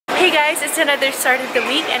Hey guys, it's another start of the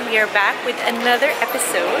week and we are back with another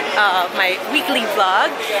episode of my weekly vlog.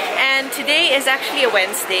 And today is actually a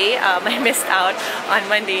Wednesday. I missed out on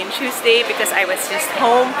Monday and Tuesday because I was just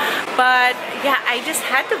home. But yeah, I just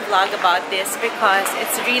had to vlog about this because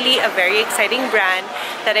it's really a very exciting brand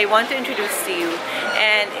that I want to introduce to you.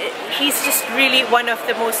 And he's just really one of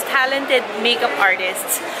the most talented makeup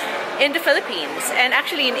artists in the Philippines and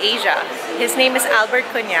actually in Asia. His name is Albert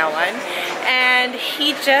Cunyawan and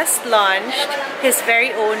he just launched his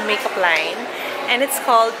very own makeup line and it's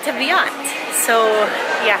called Teviant. So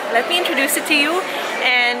yeah, let me introduce it to you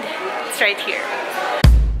and it's right here.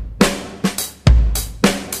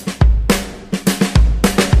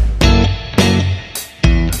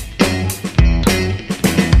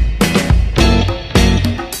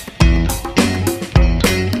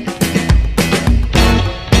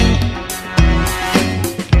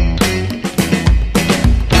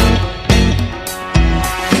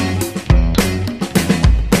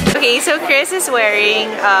 So Chris is wearing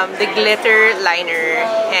the glitter liner,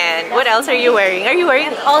 and what else are you wearing? Are you wearing?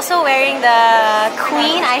 I'm also wearing the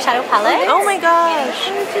Queen eyeshadow palette. Oh my gosh!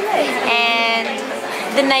 And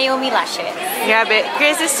the Naomi lashes. Yeah, but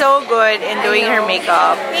Chris is so good in doing her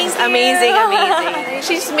makeup. It's amazing, amazing.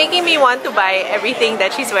 She's making me want to buy everything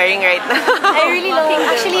that she's wearing right now. I really love it.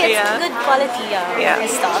 Actually, it's good quality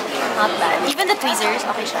stuff. Not bad. Even the tweezers,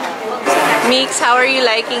 okay siya. Meeks, how are you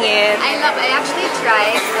liking it? I actually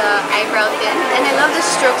tried the eyebrow tint and I love the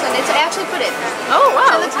strokes on it, so I actually put it. Oh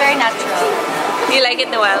wow! It looks very natural. Do you like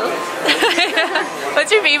it, Noelle?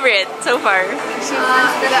 What's your favorite so far?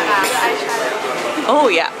 The eyeshadow. Oh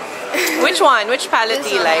yeah. Which one? Which palette do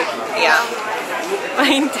you like? Yeah.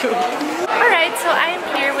 Mine too. Alright, so I am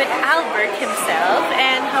here with Albert himself.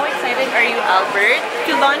 And how excited are you, Albert,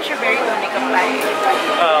 to launch your very own makeup line?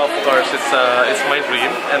 Of course, it's my dream,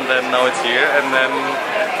 and then now it's here, and then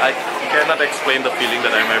I cannot explain the feeling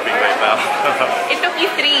that I'm having right now. It took you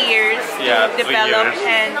 3 years to develop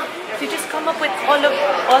and to just come up with all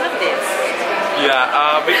of this.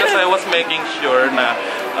 Yeah, because I was making sure na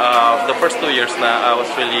the first 2 years na I was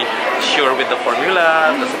really sure with the formula,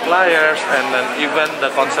 the suppliers, and then even the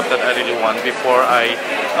concept that I really want before I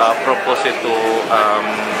propose it to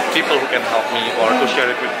people who can help me or to share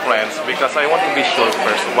it with friends, because I want to be sure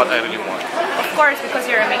first what I really want. Of course, because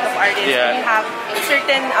you're a makeup artist, you have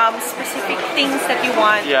certain specific things that you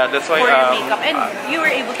want that's why, for your makeup, and you were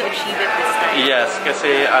able to achieve it this time. Yes,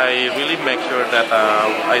 kasi I really make sure that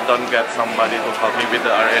I don't get somebody to help me with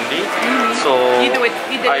the R&D. So you do it.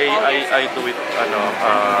 I do it.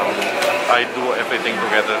 I do everything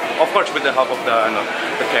together. Of course, with the help of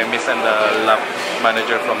the chemist and the lab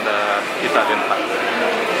manager from the Italian factory.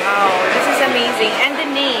 Wow, this is amazing. And the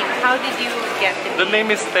name, how did you get the name? The name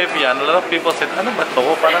is Teviant. A lot of people said, ano ba to?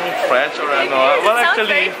 Parang French or ano? Well, actually,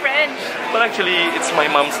 very French. Well, actually, it's my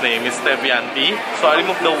mom's name. It's Tevianti. So I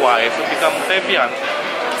removed the Y, so it become Teviant.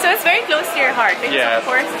 So it's very close to your heart because of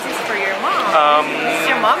course this is for your mom. This is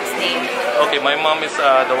your mom's name. Okay, my mom is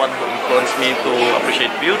the one who influenced me to appreciate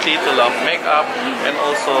beauty, to love makeup, and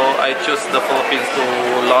also I choose the Philippines to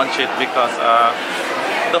launch it because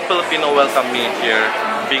the Filipino welcomed me here,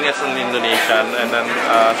 being as an Indonesian, and then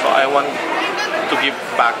so I want to give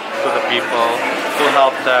back to the people to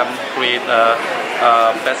help them create the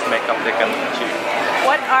best makeup they can achieve.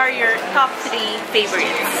 What are your top 3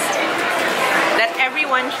 favorites that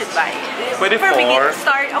everyone should buy? Pwede 4.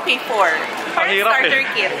 Okay, 4. Starter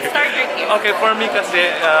kit. Starter kit. Okay, for me kasi,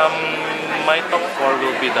 my top 4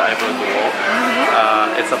 will be the eyebrow duo.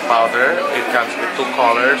 It's a powder. It comes with 2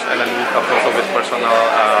 colors, and then it comes also with personal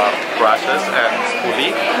brushes and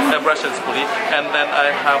spoolie. Brush and spoolie. And then I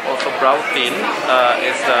have also brow tint.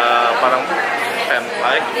 It's parang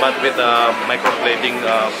pen-like, but with a microblading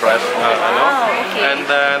brush. Okay. And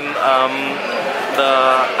then the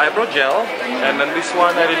eyebrow gel, and then this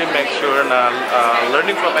one I really make sure na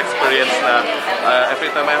learning from experience na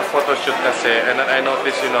every time I have photo shoot kasi, and then I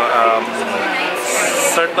notice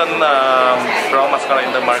certain brow mascara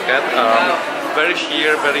in the market very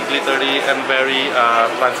sheer, very glittery, and very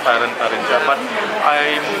transparent pa rin siya. But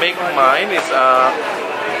I make mine is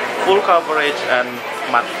full coverage and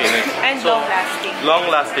matte finish. And long lasting. Long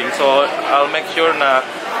lasting. So I'll make sure na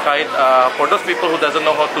kahit for those people who doesn't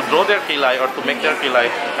know how to draw their kilay or to make their kilay,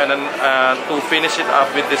 and then to finish it up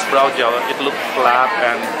with this brow gel, it looks flat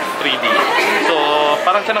and 3D. So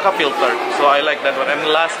parang siya naka-filter. So I like that one. And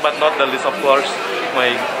last but not the least, of course,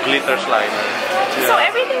 my glitters liner. Yeah. So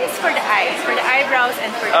everything is for the eyes, for the eyebrows,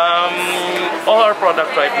 and for the all our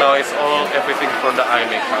product right now is everything for the eye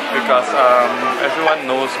makeup, because everyone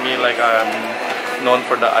knows me like I'm known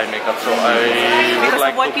for the eye makeup, so I would because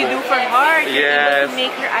like of what to you do for heart, yes. you're able to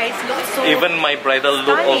make your eyes look so even my bridal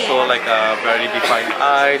look stunning. also like a very defined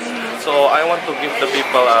eyes. So I want to give the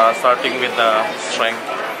people starting with the strength,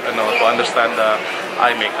 you know, to understand the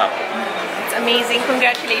eye makeup. It's amazing.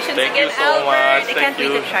 Congratulations Thank again, you so Albert. much. I can't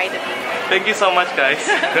wait to try them. Thank you so much, guys.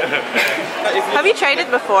 Have you tried it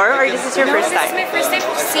before, or this is your first This is time? my first time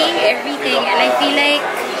seeing everything, and I feel like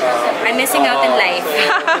I'm missing out in life.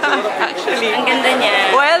 Actually. Ang ganda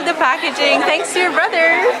niya. Well, the packaging, thanks to your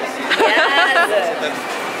brother.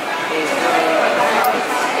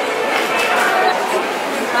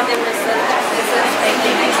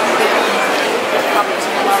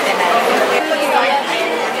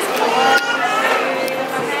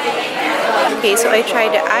 Okay, so I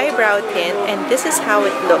tried the eyebrow tint, and this is how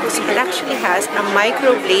it looks. It actually has a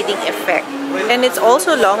microblading effect, and it's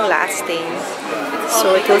also long lasting,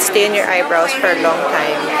 so it will stay in your eyebrows for a long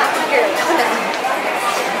time.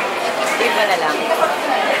 Iba na lang.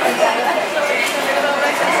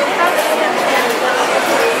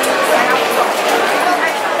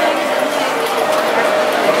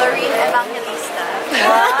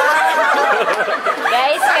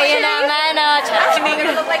 Guys, kayo naman, oh.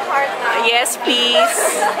 Yes, please.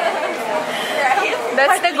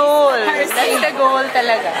 That's the goal. That's the goal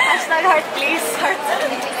talaga. Hashtag heart, please. Heart.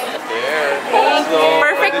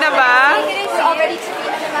 Perfect na ba? It's already to be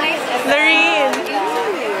analyzed. Lorene.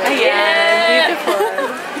 Ayan, beautiful.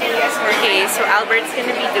 Okay, so Albert's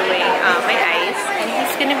gonna be doing my eyes, and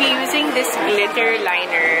he's gonna be using this glitter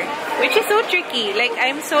liner, which is so tricky. Like,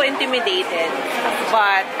 I'm so intimidated,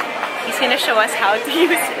 but he's gonna show us how to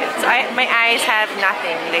use it. So my eyes have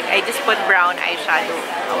nothing. Like, I just put brown eyeshadow.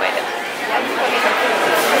 Oh, wait.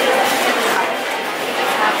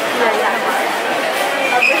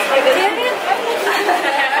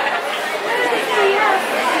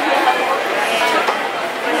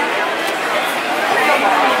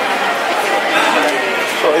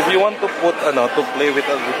 So if you want to put to play with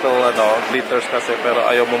a little glitters kasi pero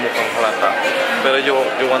ayaw mo mukhang halata, pero you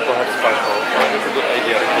want to have sparkle, it's a good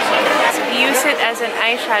idea rin to sa. So use it as an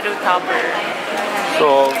eyeshadow topper.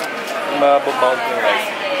 So mababound yung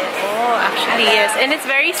eyes. Oh, actually yes, and it's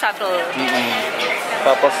very subtle.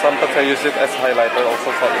 Tapos sometimes I use it as highlighter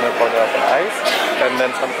also sa inner corner of the eyes, and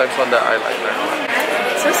then sometimes on the eyeliner.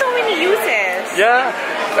 So many uses. Yeah,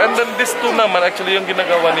 and then this two naman actually yung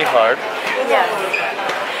ginagawa ni Heart. Yeah.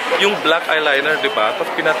 Yung black eyeliner, di ba?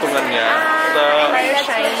 Tapos pinatungan niya.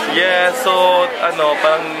 Shiny. Yeah, so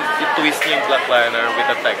parang i-twist niya yung black liner with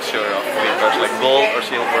the texture of glitters like gold or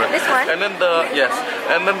silver. This one? And then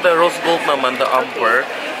the rose gold naman, the umber,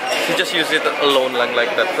 he just use it alone lang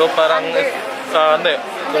like that. So parang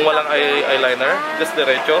kung walang eyeliner, just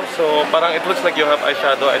diretso. So parang it looks like you have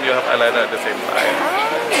eyeshadow and you have eyeliner at the same time.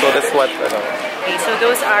 So that's what Okay, so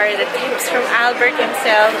those are the tips from Albert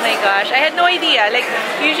himself. Oh my gosh, I had no idea. Like,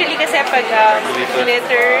 usually kasi pag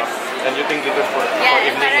glitters. And you think glitters for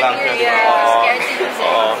evening lang siya, di ba? Scared to use it.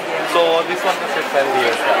 So this one is friendly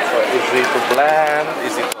as well. So easy to blend,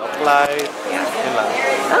 easy to apply. Yun lang.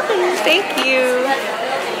 Okay, thank you.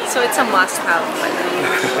 So it's a must-have.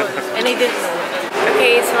 And I didn't know.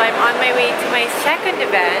 Okay, so I'm on my way to my second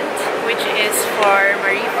event, which is for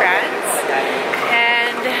Misa-Fernandez.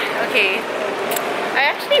 And, okay, I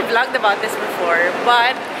actually vlogged about this before,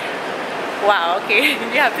 but wow, okay,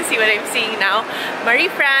 you have to see what I'm seeing now.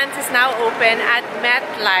 Misa-Fernandez is now open at Met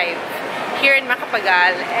Live here in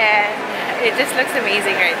Macapagal, and it just looks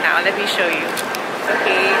amazing right now. Let me show you.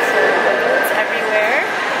 Okay, so balloons everywhere,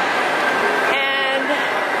 and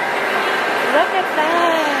look at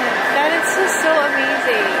that. That is so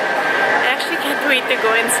amazing. I actually can't wait to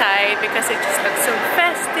go inside because it just looks so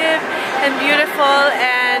festive and beautiful,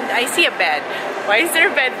 and I see a bed. Why is there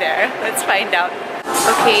a bed there? Let's find out.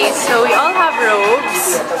 Okay, so we all have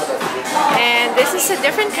robes, and this is a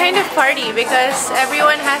different kind of party because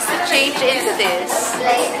everyone has to change into this.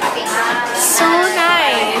 So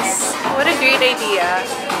nice! What a great idea.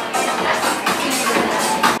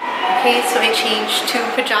 Okay, so I changed to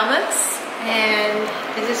pajamas, and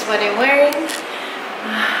this is what I'm wearing.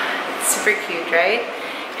 Super cute, right?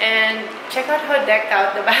 And check out how decked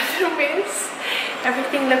out the bathroom is.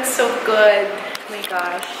 Everything looks so good. Oh my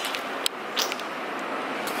gosh.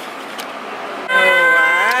 Oh,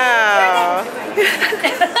 wow.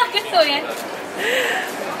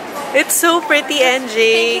 It's so pretty,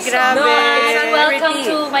 NJ. Grabe. Welcome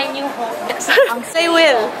to my new home. Say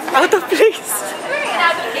will. Out of place.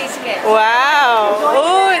 Wow.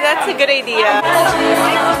 Oh, that's a good idea.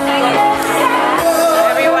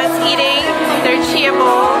 Everyone's eating their chia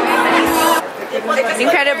bowl.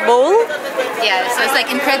 Incredible? Yeah, so it's like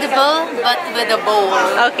incredible, but with a bowl.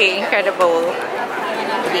 Okay, incredible.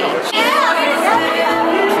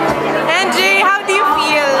 Angie, how do you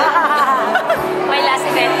feel? My last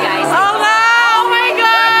event, guys. Oh wow! Oh my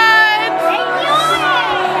God!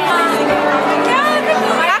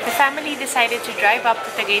 The family decided to drive up to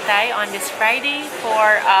Tagaytay on this Friday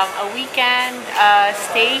for a weekend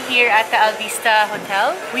stay here at the Taal Vista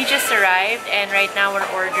Hotel. We just arrived and right now we're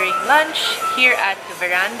ordering lunch here at the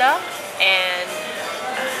veranda, and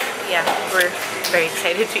yeah, we're very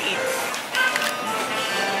excited to eat.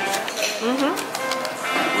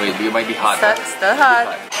 Wait, it might be hot. Still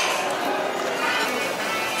hot.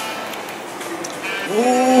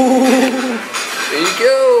 Ooh, there you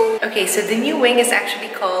go. Okay, so the new wing is actually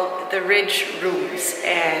called the Ridge Rooms,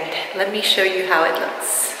 and let me show you how it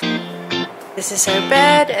looks. This is our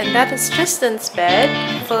bed, and that is Tristan's bed.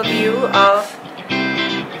 Full view of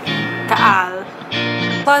Taal.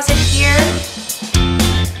 Closet here.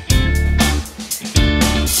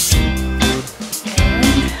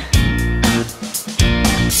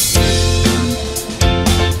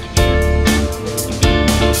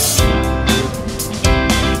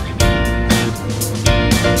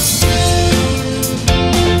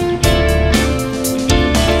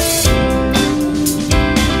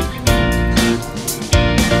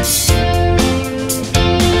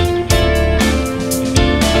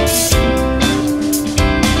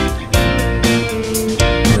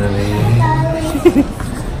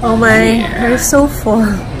 Oh my, we're so full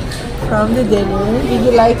from the dinner. Did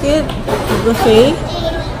you like it? The buffet?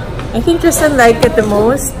 I think Tristan liked it the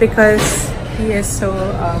most because he is so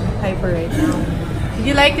hyper right now. Did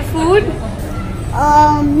you like the food? No!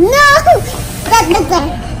 Oh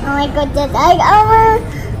my God, I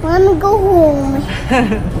want to go home.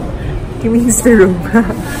 He means the room.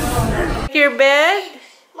 Your bed?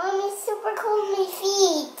 Mommy's super cold my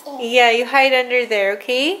feet. Yeah, you hide under there,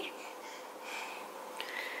 okay?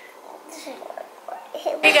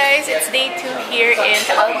 Hey guys, it's day 2 here in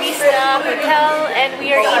Taal Vista Hotel and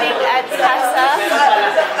we are eating at Taza.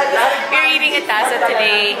 We're eating at Taza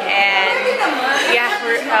today and yeah,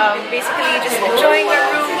 we're basically just enjoying our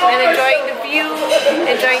room and enjoying the view,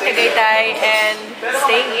 enjoying Tagaytay and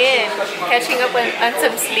staying in, catching up on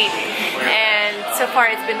some sleep. And so far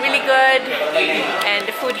it's been really good and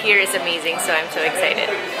the food here is amazing, so I'm so excited.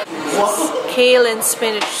 Kale and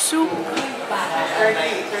spinach soup.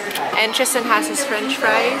 And Tristan has his french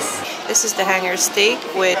fries. This is the hanger steak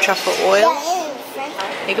with truffle oil.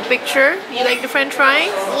 Take a picture. You like the french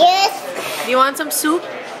fries? Yes. Do you want some soup?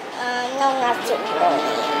 No, not soup.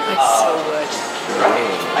 It's so good.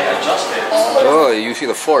 Oh, you see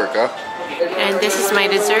the fork, huh? And this is my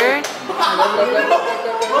dessert.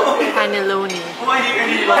 Cannelloni.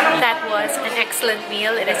 That was an excellent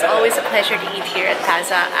meal. It is always a pleasure to eat here at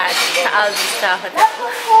Taza at Taal Vista Hotel.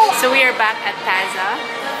 So we are back at Taza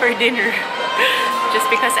for dinner just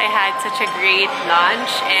because I had such a great lunch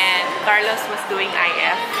and Carlos was doing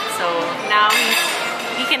IF. So now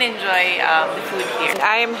he can enjoy the food here.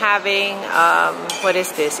 I am having, what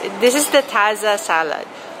is this? This is the Taza salad.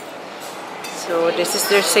 So this is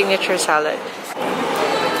their signature salad.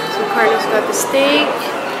 So Carlos got the steak,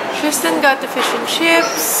 Tristan got the fish and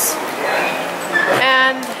chips,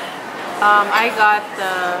 and I got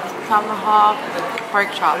the tomahawk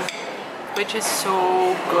pork chop, which is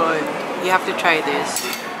so good. You have to try this.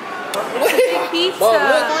 Pizza.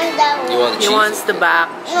 He wants the back.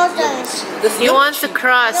 He wants the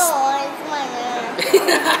crust. No, it's mine.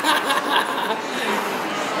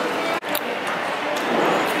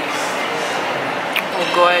 Oh,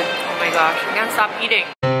 good. Oh my gosh, I can't stop eating.